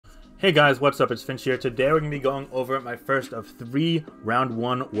Hey guys, what's up? It's Finch here. Today we're going to be going over my first of 3 Round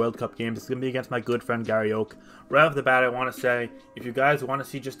 1 World Cup games. It's going to be against my good friend Garchomp. Right off the bat, I want to say, if you guys want to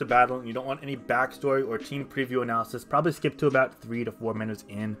see just a battle and you don't want any backstory or team preview analysis, probably skip to about 3 to 4 minutes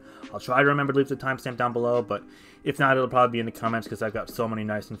in. I'll try to remember to leave the timestamp down below, but if not, it'll probably be in the comments because I've got so many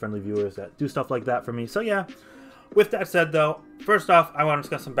nice and friendly viewers that do stuff like that for me. So yeah. With that said, though, first off, I want to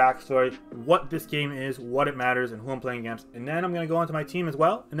discuss some backstory, what this game is, what it matters, and who I'm playing against. And then I'm going to go into my team as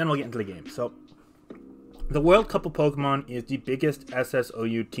well, and then we'll get into the game. So, the World Cup of Pokemon is the biggest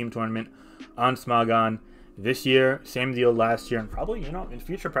SSOU team tournament on Smogon this year. Same deal last year, and probably, in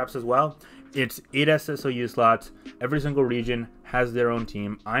future preps as well. It's 8 SSOU slots. Every single region has their own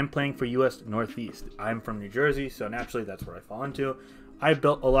team. I'm playing for US Northeast. I'm from New Jersey, so naturally that's where I fall into. I've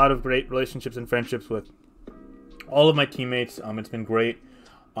built a lot of great relationships and friendships with all of my teammates. It's been great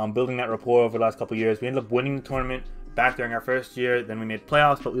building that rapport over the last couple of years. We ended up winning the tournament back during our first year. Then we made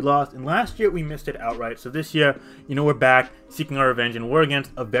playoffs, but we lost. And last year, we missed it outright. So this year, we're back seeking our revenge. And we're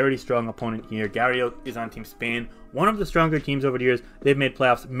against a very strong opponent here. Garchomp is on Team Spain. One of the stronger teams over the years. They've made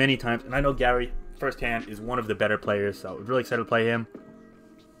playoffs many times. And I know Gary, firsthand, is one of the better players. So we're really excited to play him.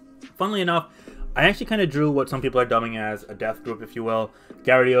 Funnily enough, I actually kind of drew what some people are dubbing as a death group, if you will.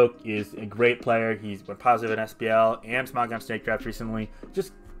 Garchomp is a great player. He's been positive in SPL and Smogon Snake Draft recently,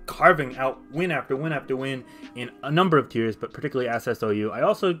 just carving out win after win after win in a number of tiers, but particularly SSOU. I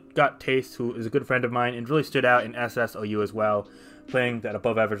also got Taste, who is a good friend of mine and really stood out in SSOU as well, playing that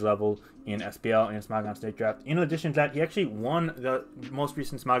above average level in SPL and Smogon Snake Draft. In addition to that, he actually won the most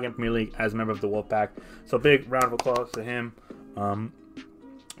recent Smogon Premier League as a member of the Wolfpack. So big round of applause to him.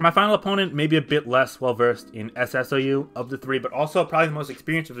 My final opponent may be a bit less well-versed in SSOU of the 3, but also probably the most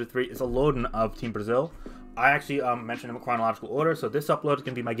experienced of the 3 is Loden of Team Brazil. I actually mentioned him in chronological order, so this upload is going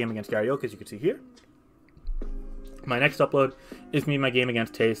to be my game against Garchomp, as you can see here. My next upload is me my game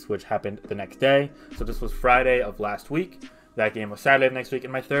against Taste, which happened the next day. So this was Friday of last week. That game was Saturday of next week,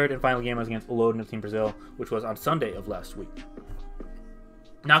 and my third and final game was against Loden of Team Brazil, which was on Sunday of last week.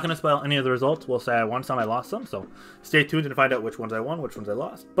 Not going to spoil any of the results. We'll say I won some, I lost some, so stay tuned to find out which ones I won, which ones I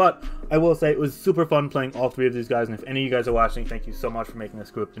lost. But I will say it was super fun playing all 3 of these guys, and if any of you guys are watching, thank you so much for making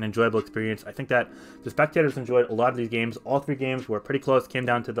this group an enjoyable experience. I think that the spectators enjoyed a lot of these games. All 3 games were pretty close, came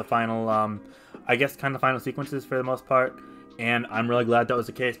down to the final, I guess, kind of final sequences for the most part. And I'm really glad that was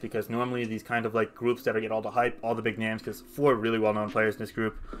the case, because normally these kind of like groups that get all the hype, all the big names, because 4 really well-known players in this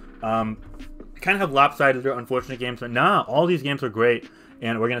group, kind of have lopsided or unfortunate games. But nah, all these games are great.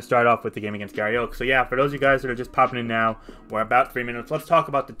 And we're going to start off with the game against Garchomp. So yeah, for those of you guys that are just popping in now, we're about 3 minutes. Let's talk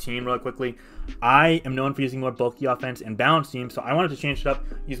about the team really quickly. I am known for using more bulky offense and balanced team, so I wanted to change it up,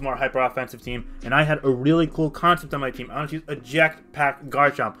 use more hyper-offensive team, and I had a really cool concept on my team. I wanted to use Eject Pack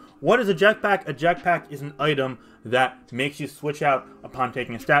Garchomp. What is Eject Pack? Eject Pack is an item that makes you switch out upon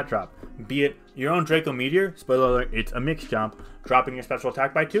taking a stat drop. Be it your own Draco Meteor, spoiler alert, it's a mix jump, dropping your special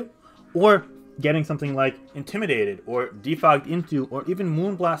attack by 2, or getting something like Intimidated, or Defogged Into, or even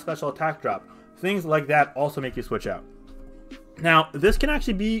Moonblast special attack drop. Things like that also make you switch out. Now, this can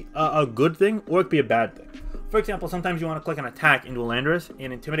actually be a good thing, or it could be a bad thing. For example, sometimes you want to click an attack into a Landorus,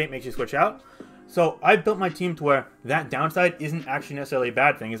 and Intimidate makes you switch out. So I built my team to where that downside isn't actually necessarily a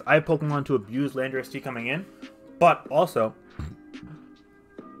bad thing, is I have Pokemon to abuse Landorus T coming in, but also,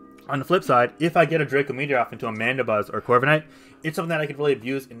 on the flip side, if I get a Draco Meteor off into a Mandibuzz or Corviknight, it's something that I could really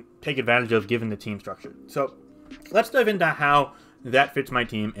abuse and take advantage of given the team structure. So let's dive into how that fits my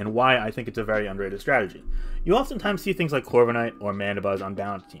team and why I think it's a very underrated strategy. You oftentimes see things like Corviknight or Mandibuzz on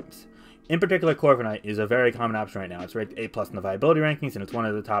balanced teams. In particular, Corviknight is a very common option right now. It's ranked A+ in the viability rankings, and it's one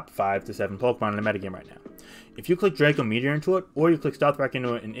of the top 5 to 7 Pokemon in the metagame right now. If you click Draco Meteor into it, or you click Stealth Rock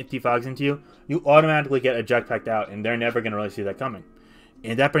into it and it defogs into you, you automatically get Eject Packed out, and they're never going to really see that coming.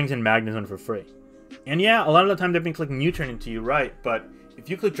 And that brings in Magnezone for free. And yeah, a lot of the time they've been clicking U-turn into you, right? But if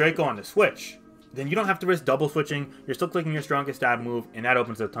you click Draco on the switch, then you don't have to risk double switching. You're still clicking your strongest stab move, and that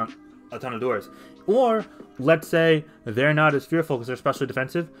opens a ton of doors. Or, let's say they're not as fearful because they're especially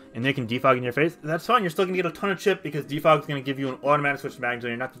defensive, and they can defog in your face. That's fine. You're still going to get a ton of chip because defog is going to give you an automatic switch to Magnezone.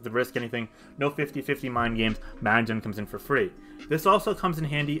 You're not going to risk anything. No 50-50 mind games. Magnezone comes in for free. This also comes in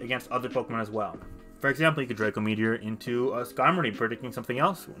handy against other Pokemon as well. For example, you could Draco Meteor into a Skarmory, predicting something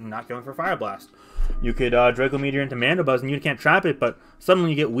else, not going for Fire Blast. You could Draco Meteor into Mandibuzz, and you can't trap it, but suddenly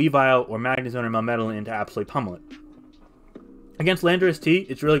you get Weavile or Magnezone or Melmetal in to absolutely pummel it. Against Landorus T,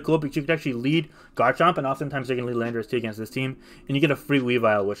 it's really cool because you could actually lead Garchomp, and oftentimes they can lead Landorus T against this team, and you get a free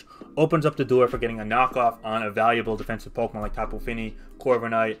Weavile, which opens up the door for getting a knockoff on a valuable defensive Pokemon like Tapu Fini,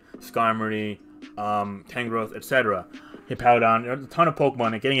 Corviknight, Skarmory, Tangrowth, etc. Hippowdon, there's a ton of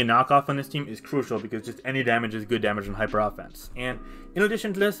Pokemon, and getting a knockoff on this team is crucial because just any damage is good damage on hyper offense. And in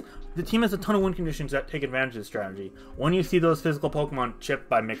addition to this, the team has a ton of win conditions that take advantage of this strategy. When you see those physical Pokemon chipped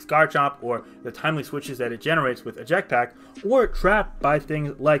by mixed Garchomp, or the timely switches that it generates with Eject Pack, or trapped by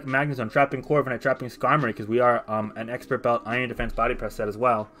things like Magnezone, trapping Corviknight, trapping Skarmory, because we are an Expert Belt Iron Defense Body Press set as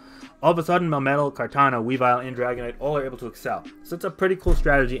well. All of a sudden, Melmetal, Kartana, Weavile, and Dragonite all are able to excel. So it's a pretty cool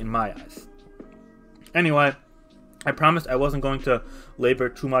strategy in my eyes. Anyway, I promised I wasn't going to labor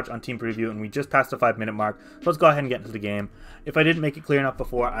too much on team preview, and we just passed the 5-minute mark, so let's go ahead and get into the game. If I didn't make it clear enough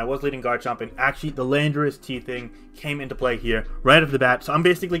before, I was leading Garchomp, and actually the Landorus T thing came into play here right off the bat, so I'm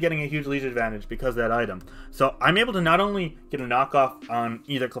basically getting a huge lead advantage because of that item. So I'm able to not only get a knockoff on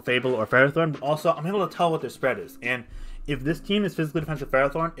either Clefable or Ferrothorn, but also I'm able to tell what their spread is. And if this team is physically defensive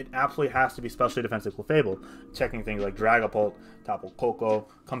Ferrothorn, it absolutely has to be specially defensive Clefable. Checking things like Dragapult, Tapu Koko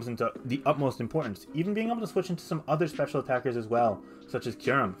comes into the utmost importance. Even being able to switch into some other special attackers as well, such as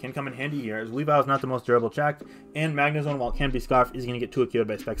Kyurem, can come in handy here, as Weavile is not the most durable check, and Magnezone, while it can be Scarf, is going to get 2 killed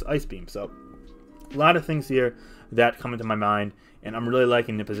by Specs Ice Beam. So, a lot of things here that come into my mind, and I'm really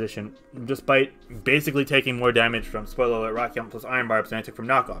liking the position, despite basically taking more damage from, spoiler alert, Rock Jump plus Iron Barbs than I took from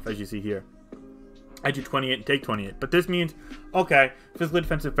Knockoff, as you see here. I do 28 and take 28, but this means, okay, physically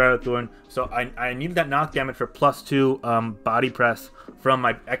defensive Ferrothorn, so I need that knock damage for +2 body press from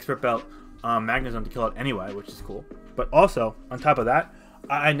my Expert Belt Magnezone to kill it anyway, which is cool. But also, on top of that,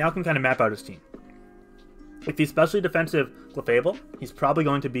 I now can kind of map out his team. If he's specially defensive Clefable, he's probably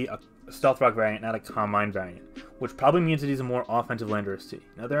going to be a Stealth Rock variant, not a Calm Mind variant, which probably means that he's a more offensive Landorus T.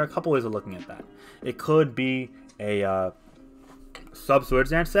 Now, there are a couple ways of looking at that. It could be a Sub-Swords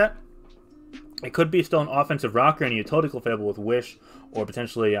Dance set. It could be still an offensive rocker and a utility Clefable with Wish or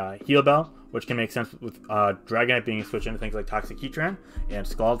potentially Heal Bell, which can make sense with Dragonite being switched into things like Toxic Heatran and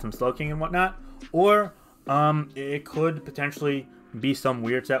Scald from Slowking and whatnot. Or it could potentially be some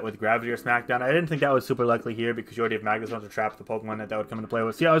weird set with Gravity or Smackdown. I didn't think that was super likely here because you already have Magnezone to trap the Pokemon that would come into play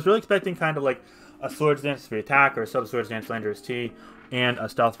with. So yeah, I was really expecting kind of like a Swords Dance for attack or a Sub-Swords Dance Landorus T and a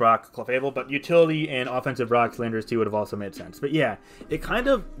Stealth Rock Clefable, but utility and offensive rocks Landorus T would have also made sense. But yeah, it kind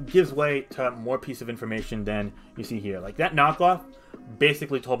of gives way to more piece of information than you see here. Like that knockoff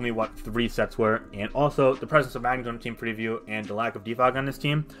basically told me what 3 sets were, and also the presence of Magnezone team preview and the lack of Defog on this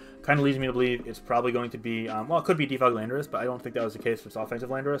team kind of leads me to believe it's probably going to be, well, it could be Defog Landorus, but I don't think that was the case for its offensive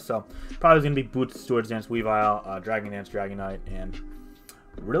Landorus, so probably going to be Boots, Swords Dance, Weavile, Dragon Dance, Dragonite, and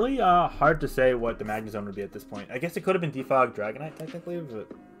really hard to say what the Magnezone would be at this point. I guess it could have been Defog Dragonite, technically, but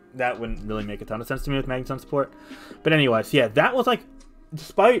that wouldn't really make a ton of sense to me with Magnezone support. But anyways, yeah, that was like,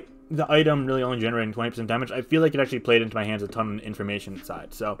 despite the item really only generating 20% damage, I feel like it actually played into my hands a ton of information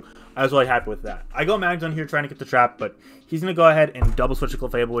side, so I was really happy with that. I go Magnezone here trying to get the trap, but he's going to go ahead and double switch to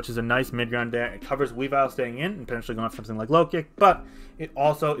Clefable, which is a nice mid-ground there. It covers Weavile staying in and potentially going off something like Low Kick, but it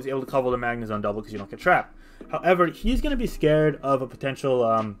also is able to cover the Magnezone double because you don't get trapped. However, he's going to be scared of a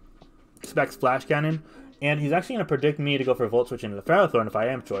potential Specs Flash Cannon, and he's actually going to predict me to go for a Volt Switch into the Ferrothorn if I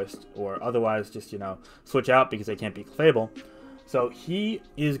am choiced, or otherwise just, you know, switch out because I can't beat Clefable. So he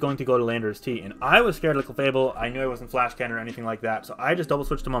is going to go to Landorus T, and I was scared of Clefable. I knew I wasn't Flash Cannon or anything like that, so I just double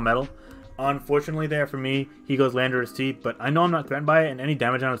switched to Melmetal. Unfortunately there for me, he goes Landorus T, but I know I'm not threatened by it, and any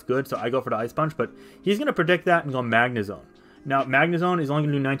damage on it's good, so I go for the Ice Punch, but he's going to predict that and go Magnezone. Now, Magnezone is only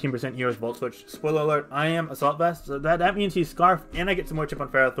going to do 19% Hero's Volt Switch. Spoiler alert, I am Assault Vest, so that means he's Scarf, and I get some more chip on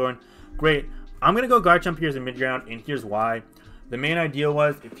Ferrothorn. Great. I'm going to go Garchomp here as a mid-ground, and here's why. The main idea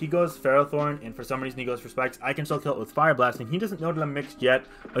was, if he goes Ferrothorn, and for some reason he goes for Spikes, I can still kill it with Fire Blast, and he doesn't know that I'm mixed yet.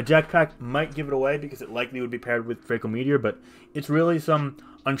 A Jetpack might give it away, because it likely would be paired with Draco Meteor, but it's really some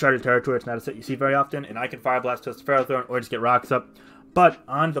uncharted territory. It's not a set you see very often, and I can Fire Blast to Ferrothorn, or just get Rocks up. But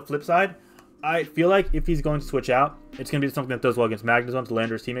on the flip side, I feel like if he's going to switch out, it's going to be something that does well against Magnezone, so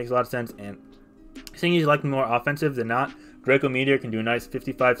Landorus T makes a lot of sense, and seeing he's likely more offensive than not, Draco Meteor can do a nice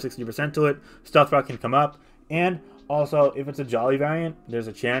 55-60% to it, Stealth Rock can come up, and also, if it's a Jolly variant, there's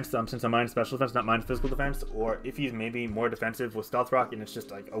a chance, since I'm minus special defense, not minus physical defense, or if he's maybe more defensive with Stealth Rock and it's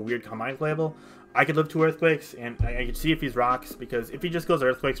just like a weird combined label, I could live 2 Earthquakes, and I could see if he's Rocks, because if he just goes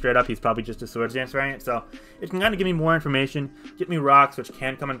Earthquake straight up, he's probably just a Swords Dance variant, so it can kind of give me more information, get me Rocks, which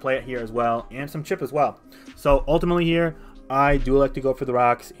can come and play it here as well, and some chip as well. So ultimately here, I do like to go for the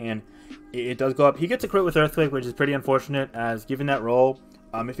Rocks, and it does go up. He gets a crit with Earthquake, which is pretty unfortunate, as given that roll,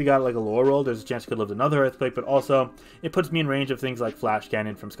 if he got like a lower roll, there's a chance he could live another Earthquake, but also it puts me in range of things like Flash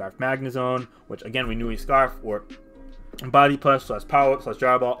Cannon from Scarf Magnezone, which again we knew he's Scarf, or Body Plus, /Power Whip,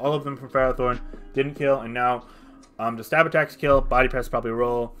 /Jar Ball, all of them from Ferrothorn didn't kill, and now The stab attacks kill, body press probably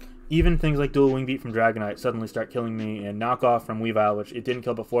roll. Even things like dual wing beat from Dragonite suddenly start killing me, and knockoff from Weavile, which it didn't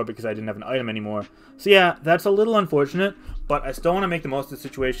kill before because I didn't have an item anymore. So yeah, that's a little unfortunate, but I still want to make the most of the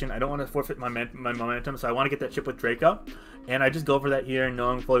situation. I don't want to forfeit my momentum, so I want to get that chip with Draco, and I just go for that here,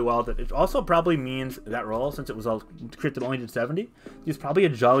 knowing fully well that it also probably means that roll, since it was all crit that only did 70, is probably a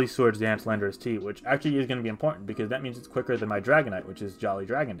Jolly Swords Dance Landorus T, which actually is going to be important because that means it's quicker than my Dragonite, which is Jolly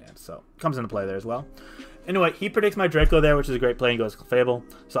Dragon Dance, so it comes into play there as well. Anyway, he predicts my Draco there, which is a great play, and goes Clefable.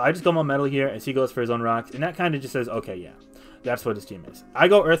 So I just go my Metal here as he goes for his own rocks, and that kind of just says, okay, yeah, that's what his team is. I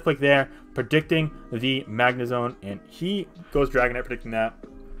go Earthquake there, predicting the Magnezone, and he goes Dragonite, predicting that.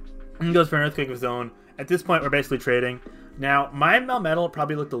 And he goes for an Earthquake of his own. At this point, we're basically trading. Now, my Melmetal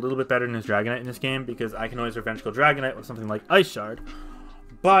probably looked a little bit better than his Dragonite in this game, because I can always Revenge Kill Dragonite with something like Ice Shard.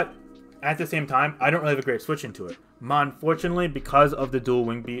 But at the same time, I don't really have a great switch into it. Unfortunately, because of the dual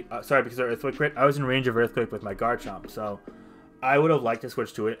wing beat, because of Earthquake crit, I was in range of Earthquake with my Garchomp, so I would have liked to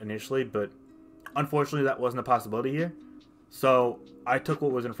switch to it initially, but unfortunately that wasn't a possibility here. So I took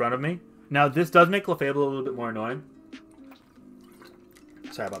what was in front of me. Now this does make Clefable a little bit more annoying.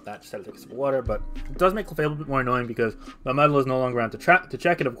 Sorry about that, just had to take a sip of water, but it does make Clefable a bit more annoying because my Metal is no longer around to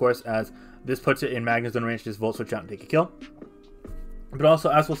check it, of course, as this puts it in Magnezone range to just Volt Switch out and take a kill. But also,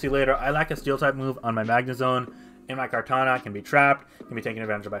 as we'll see later, I lack a Steel-type move on my Magnezone, and my Kartana can be trapped, can be taken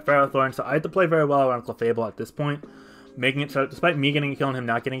advantage of by Ferrothorn, so I had to play very well around Clefable at this point, making it so, despite me getting a kill and him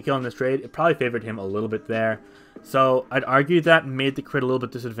not getting a kill in this trade, it probably favored him a little bit there. So I'd argue that made the crit a little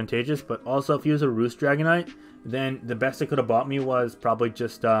bit disadvantageous, but also if he was a Roost Dragonite, then the best it could have bought me was probably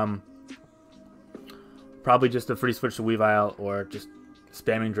just a free switch to Weavile, or just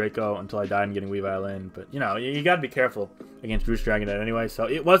spamming Draco until I died and getting Weavile in. But, you know, you gotta be careful against Roost Dragonite anyway, so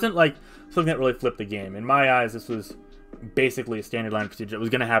it wasn't like something that really flipped the game. In my eyes, this was basically a standard line procedure. It was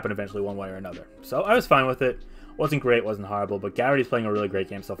going to happen eventually one way or another. So I was fine with it. Wasn't great, wasn't horrible, but Garrity's playing a really great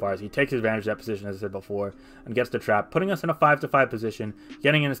game so far as he takes advantage of that position, as I said before, and gets the trap, putting us in a 5-5 position,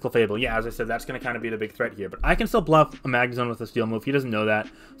 getting in his Clefable. Yeah, as I said, that's going to kind of be the big threat here, but I can still bluff a Magnezone with a Steel move. He doesn't know that,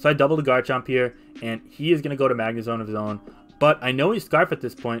 so I double the Garchomp here, and he is going to go to Magnezone of his own, but I know he's Scarf at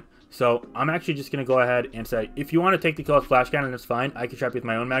this point, so I'm actually just going to go ahead and say, if you want to take the kill with Flash Cannon, that's fine. I can trap you with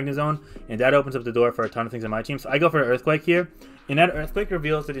my own Magnezone, and that opens up the door for a ton of things on my team. So I go for an Earthquake here, and that Earthquake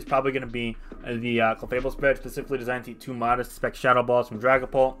reveals that he's probably going to be the Clefable spread, specifically designed to eat 2 modest Spec Shadow Balls from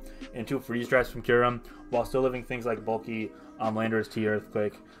Dragapult and 2 Freeze Drives from Kyurem, while still living things like bulky Landorus T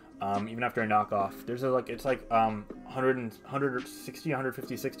Earthquake. Even after a knockoff, there's it's like 160,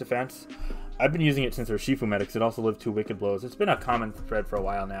 156 defense. I've been using it since there's Shifu medics. It also lived 2 Wicked Blows. It's been a common thread for a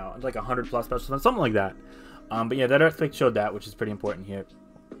while now. It's like 100 plus special defense, something like that. But yeah, that Earthquake showed that, which is pretty important here.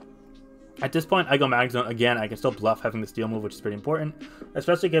 At this point, I go Magnezone. Again, I can still bluff having the Steel move, which is pretty important,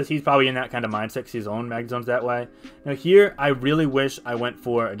 especially because he's probably in that kind of mindset because his own Magnezone's that way. Now here, I really wish I went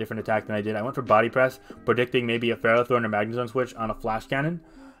for a different attack than I did. I went for Body Press, predicting maybe a Ferrothorn or Magnezone switch on a Flash Cannon.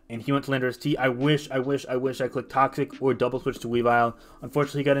 And he went to Landorus T. I wish I clicked Toxic or double switch to Weavile.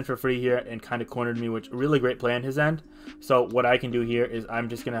 Unfortunately, he got in for free here and kind of cornered me, which really great play on his end. So what I can do here is I'm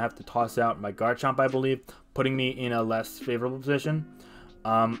just going to have to toss out my Garchomp, I believe, putting me in a less favorable position.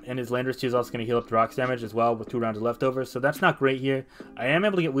 And his Landorus T is also going to heal up the rocks damage as well with 2 rounds of leftovers. So that's not great here. I am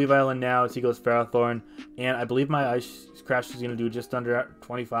able to get Weavile in now as he goes Ferrothorn. And I believe my Ice Crash is going to do just under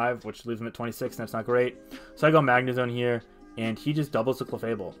 25, which leaves him at 26, and that's not great. So I go Magnezone here. And he just doubles the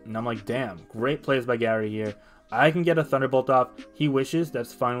Clefable. And I'm like, damn, great plays by Gary here. I can get a Thunderbolt off. He wishes,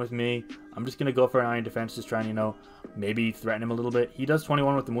 that's fine with me. I'm just going to go for an Iron Defense, just trying, you know, maybe threaten him a little bit. He does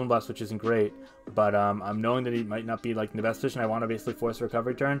 21 with the Moonblast, which isn't great. But I'm knowing that he might not be like in the best position. I want to basically force a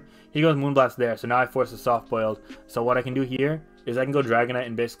recovery turn. He goes Moonblast there, so now I force a Soft Boiled. So what I can do here is I can go Dragonite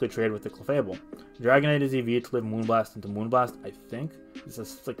and basically trade with the Clefable. Dragonite is EV to live Moonblast into Moonblast, I think. This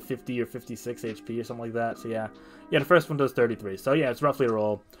is like 50 or 56 HP or something like that. So yeah, the first one does 33. So yeah, it's roughly a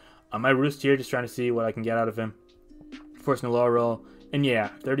roll. My Roost here, just trying to see what I can get out of him. Forcing a lower roll. And yeah,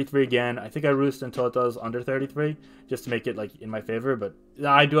 33 again. I think I Roost until it does under 33, just to make it like in my favor. But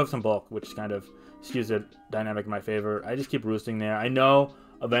I do have some bulk, which kind of skews the dynamic in my favor. I just keep roosting there. I know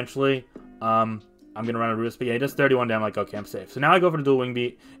eventually I'm going to run a Roost, but yeah, he does 31 down. I'm like, okay, I'm safe. So now I go for the Dual Wing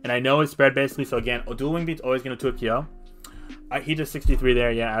Beat, and I know it's spread basically. So again, a Dual Wing Beat's always going to 2-KO. He does 63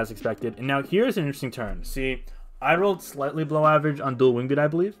 there, yeah, as expected. And now here's an interesting turn. See, I rolled slightly below average on Dual Wing Beat, I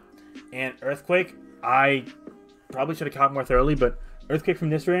believe. And Earthquake, I probably should have caught more thoroughly, but Earthquake from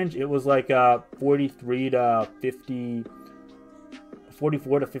this range, it was like 43 to 50,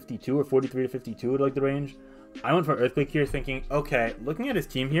 44 to 52, or 43 to 52, like the range. I went for Earthquake here thinking, okay, looking at his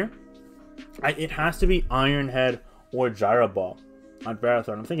team here, it has to be Iron Head or Gyro Ball on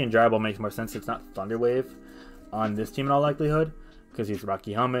Ferrothorn. I'm thinking Gyro Ball makes more sense. It's not Thunder Wave. on this team in all likelihood, because he's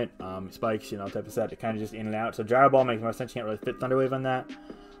Rocky Helmet, Spikes, you know, type of set. It kind of just in and out. So Gyro Ball makes more sense. You can't really fit Thunder Wave on that.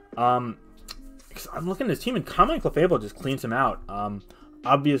 I'm looking at his team, and Common Clefable just cleans him out.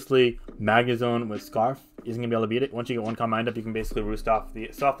 Obviously, Magnezone with Scarf isn't going to be able to beat it. Once you get one combined up, you can basically roost off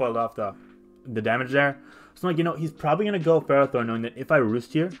the soft-boiled off the damage there. So, like, you know, he's probably going to go Ferrothorn, knowing that if I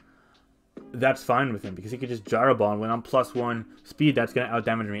roost here, that's fine with him, because he could just Gyro Ball, and when I'm +1 speed, that's going to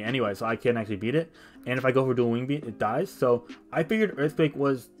out-damage me anyway, so I can't actually beat it. And if I go for Dual Wing Beat, it dies. So I figured Earthquake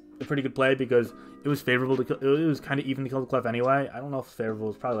was a pretty good play, because it was favorable to kill. It was kind of even to kill the Clef anyway. I don't know if favorable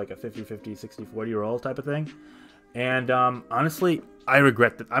is probably like a 50-50, 60-40 roll type of thing. And honestly, I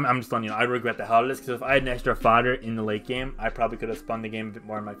regret that. I'm just telling you, I regret the hell out of this, because if I had an extra fodder in the late game, I probably could have spun the game a bit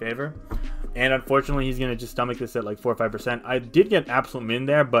more in my favor. And unfortunately, he's going to just stomach this at like 4 or 5%. I did get absolute min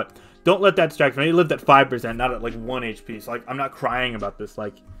there, but don't let that distract me. He lived at 5%, not at like 1 HP. So like, I'm not crying about this.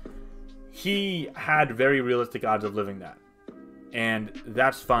 Like, he had very realistic odds of living that, and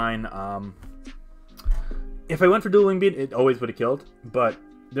that's fine. If I went for Dual Wing Beat, it always would have killed, but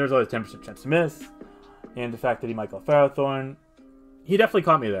there's always 10% chance to miss. And the fact that he might go Ferrothorn, he definitely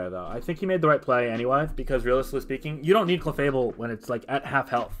caught me there, though. I think he made the right play anyway, because realistically speaking, you don't need Clefable when it's like at half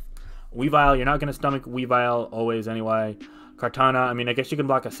health. Weavile, you're not going to stomach Weavile always anyway. Kartana, I mean, I guess you can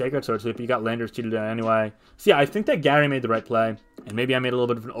block a Sacred Sword Sweep, but you got Landers cheated out anyway. So yeah, I think that Gary made the right play, and maybe I made a little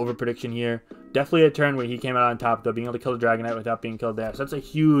bit of an over prediction here. Definitely a turn where he came out on top, though, being able to kill the Dragonite without being killed there. So that's a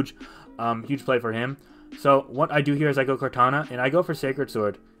huge, huge play for him. So what I do here is I go Kartana, and I go for Sacred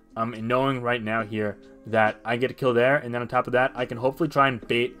Sword, and knowing right now here that I get a kill there, and then on top of that, I can hopefully try and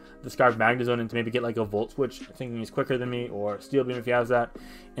bait the Scarf Magnezone into maybe get like a Volt Switch, thinking he's quicker than me, or Steel Beam if he has that,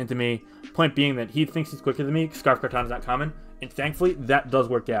 into me. Point being that he thinks he's quicker than me. Scarf Kartana's not common, and thankfully that does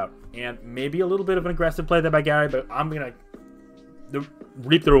work out. And maybe a little bit of an aggressive play there by Gary, but I'm gonna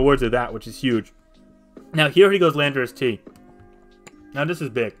reap the rewards of that, which is huge. Now here he goes Landorus T. Now this is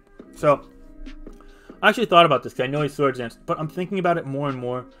big. So I actually thought about this, because I know he's Swords Dance, but I'm thinking about it more and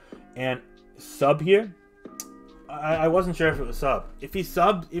more. And sub here, I wasn't sure if it was sub. If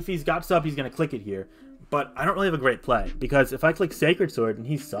he's got sub, he's gonna click it here. But I don't really have a great play, because if I click Sacred Sword and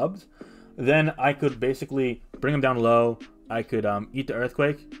he subs, then I could basically bring him down low. I could eat the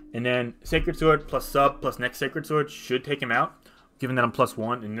Earthquake, and then Sacred Sword plus sub plus next Sacred Sword should take him out, given that I'm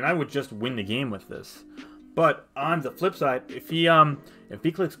 +1, and then I would just win the game with this. But on the flip side, if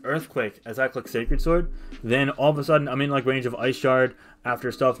he clicks Earthquake as I click Sacred Sword, then all of a sudden I'm in like range of Ice Shard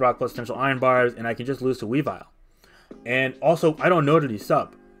after Stealth Rock plus potential Iron Bars, and I can just lose to Weavile. And also, I don't know that he's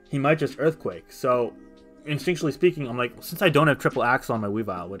sub. He might just Earthquake. So instinctually speaking, I'm like, since I don't have triple Axle on my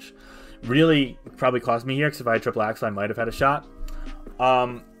Weavile, which really probably cost me here, because if I had triple Axle, I might have had a shot.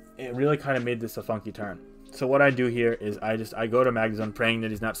 It really kind of made this a funky turn. So what I do here is I go to Magnezone, praying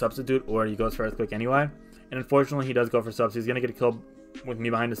that he's not Substitute, or he goes for Earthquake anyway. And unfortunately, he does go for subs. He's going to get a kill with me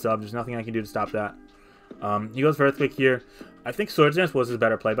behind the sub. There's nothing I can do to stop that. He goes for Earthquake here. I think Swords Dance was his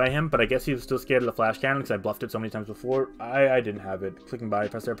better play by him, but I guess he was still scared of the Flash Cannon, because I bluffed it so many times before. I didn't have it. Clicking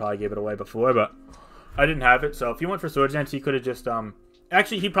bypass there probably gave it away before, but I didn't have it. So if he went for Swords Dance, he could have just...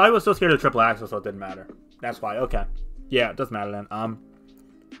 Actually, he probably was still scared of the triple axle, so it didn't matter. That's why. Okay. Yeah, it doesn't matter then.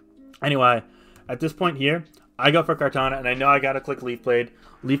 Anyway, at this point here, I go for Kartana, and I know I gotta click Leaf Blade.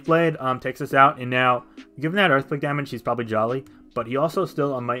 Leaf Blade takes us out, and now, given that Earthquake damage, he's probably jolly, but he also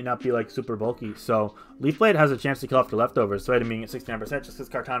still might not be like super bulky, so Leaf Blade has a chance to kill off the leftovers, so I being at 69% just because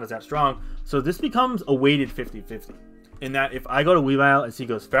Kartana's that strong. So this becomes a weighted 50-50, in that if I go to Weavile as he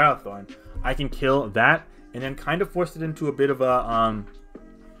goes Ferrothorn, I can kill that, and then kind of force it into a bit of a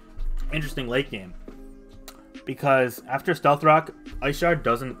interesting late game. Because after Stealth Rock, Ice Shard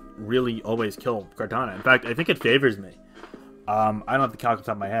doesn't really always kill Kartana. In fact, I think it favors me. I don't have the calc off the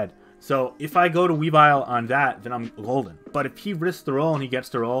top of my head. So if I go to Weavile on that, then I'm golden. But if he risks the roll and he gets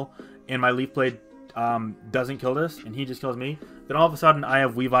the roll, and my Leaf Blade doesn't kill this, and he just kills me, then all of a sudden I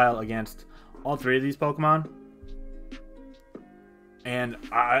have Weavile against all three of these Pokemon. And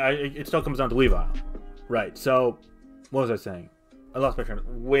it still comes down to Weavile. Right, so what was I saying? I lost my train.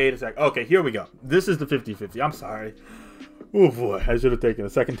 Wait a sec. Okay, here we go. This is the 50-50. I'm sorry. Oh boy, I should have taken a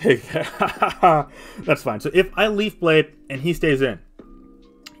second take there. That's fine. So if I Leaf Blade and he stays in,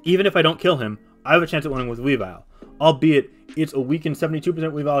 even if I don't kill him, I have a chance at winning with Weavile. Albeit, it's a weakened 72%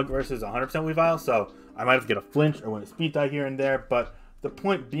 Weavile versus 100% Weavile, so I might have to get a flinch or win a speed die here and there, but the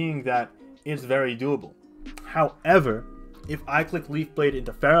point being that it's very doable. However, if I click Leaf Blade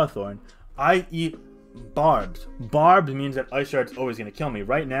into Ferrothorn, I eat Barbs. Barbs means that Ice Shard's always going to kill me.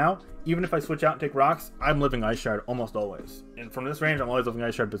 Right now, even if I switch out and take rocks, I'm living Ice Shard almost always. And from this range, I'm always living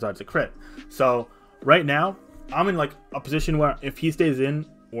Ice Shard besides a crit. So, right now, I'm in like a position where if he stays in,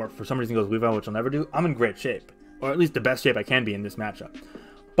 or for some reason goes Weavile, which I'll never do, I'm in great shape. or at least the best shape I can be in this matchup.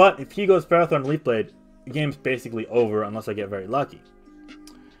 But if he goes Ferrothorn Leaf Blade, the game's basically over unless I get very lucky.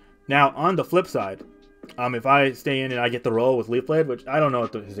 Now, on the flip side, if I stay in and I get the roll with Leaf Blade, which I don't know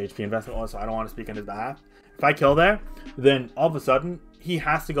what his HP investment was, so I don't want to speak on his behalf. If I kill there, then all of a sudden, he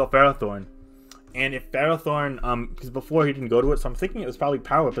has to go Ferrothorn. And if Ferrothorn, because before he didn't go to it, so I'm thinking it was probably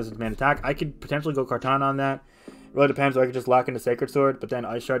Power Whip as his main attack. I could potentially go Kartana on that. It really depends, or I could just lock into Sacred Sword, but then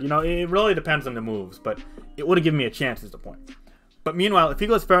Ice Shard. You know, it really depends on the moves, but it would have given me a chance is the point. But meanwhile, if he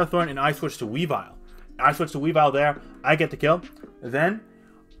goes Ferrothorn and I switch to Weavile there, I get the kill. Then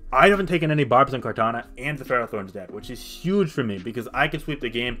I haven't taken any Barbs on Kartana, and the Ferrothorn's dead, which is huge for me, because I can sweep the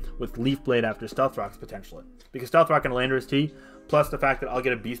game with Leaf Blade after Stealth Rocks, potentially. Because Stealth Rock and Landorus T, plus the fact that I'll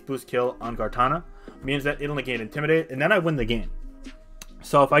get a Beast Boost kill on Kartana, means that it'll negate Intimidate, and then I win the game.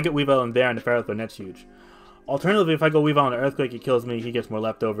 So if I get Weavile in there and the Ferrothorn, that's huge. Alternatively, if I go Weavile on the Earthquake, it kills me, he gets more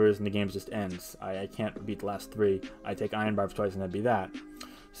leftovers, and the game just ends. I can't beat the last 3. I take Iron Barbs twice, and that'd be that.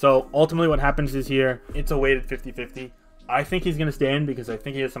 So ultimately what happens is here, it's a weighted 50-50. I think he's going to stay in because I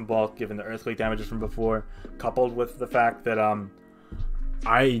think he has some bulk given the Earthquake damages from before, coupled with the fact that,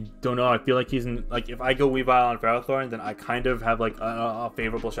 I don't know, I feel like he's in, like, if I go Weavile on Ferrothorn, then I kind of have, like, a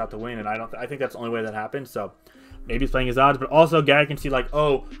favorable shot to win, and I think that's the only way that happens, so maybe he's playing his odds, but also Gary can see, like,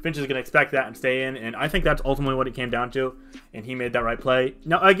 oh, Finch is going to expect that and stay in, and I think that's ultimately what it came down to, and he made that right play.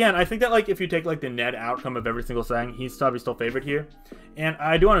 Now, again, I think that, like, if you take, like, the net outcome of every single thing, he's probably still favored here, and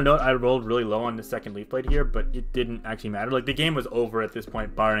I do want to note I rolled really low on the second Leaf Blade here, but it didn't actually matter. Like, the game was over at this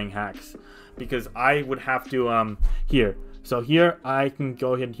point, barring hacks, because I would have to, here. So here, I can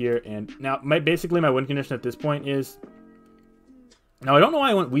go ahead here, and now, basically my win condition at this point is, now I don't know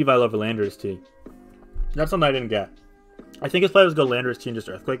why I went Weavile over Landorus T. That's something I didn't get. I think his play was go Landorus T and just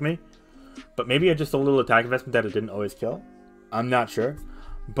Earthquake me, but maybe I just a little attack investment that it didn't always kill. I'm not sure,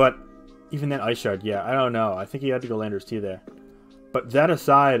 but even then Ice Shard, yeah, I don't know. I think he had to go Landorus T there. But that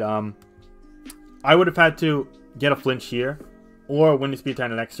aside, I would have had to get a flinch here, or win the speed tie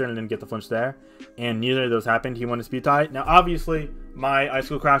in the next turn and then get the flinch there. And neither of those happened. He won the speed tie. Now, obviously, my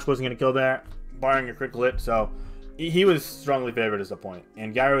Icicle Crash wasn't going to kill there, barring a critical hit, so he was strongly favored as a point.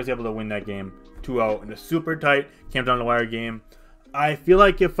 And Gary was able to win that game 2-0 in a super tight, came down the wire game. I feel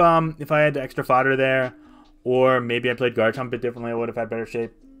like if I had the extra fodder there, or maybe I played Garchomp a bit differently, I would have had better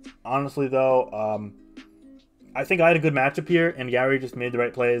shape. Honestly, though, I think I had a good matchup here, and Gary just made the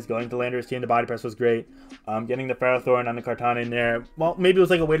right plays. Going to Landorus T and the body press was great. Getting the Ferrothorn on the Kartana in there, well, maybe it was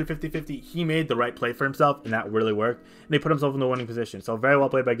like a weighted 50-50. He made the right play for himself, and that really worked. And they put himself in the winning position. So very well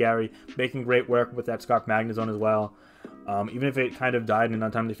played by Gary, making great work with that Scarf Magnezone as well. Even if it kind of died in an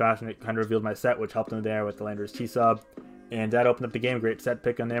untimely fashion, it kind of revealed my set, which helped him there with the Landorus T sub. And that opened up the game. Great set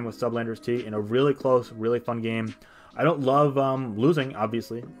pick on them with sub Landorus T in a really close, really fun game. I don't love losing,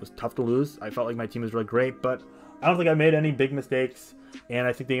 obviously. It was tough to lose. I felt like my team was really great, but I don't think I made any big mistakes, and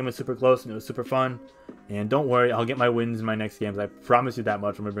I think the game was super close, and it was super fun. And don't worry, I'll get my wins in my next games. I promise you that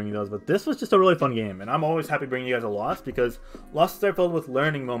much when we bring you those. But this was just a really fun game, and I'm always happy bringing you guys a loss, because losses are filled with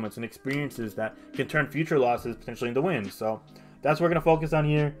learning moments and experiences that can turn future losses potentially into wins. So that's what we're going to focus on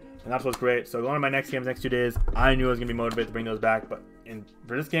here, and that's what's great. So going to my next games next 2 days, I knew I was going to be motivated to bring those back, but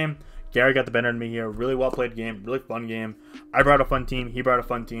for this game, Gary got the better than me here. Really well played game, really fun game. I brought a fun team, he brought a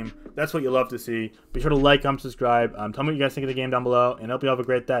fun team. That's what you love to see. Be sure to like, comment, subscribe. Tell me what you guys think of the game down below, and I hope you have a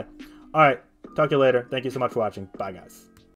great day. Alright, talk to you later. Thank you so much for watching. Bye, guys.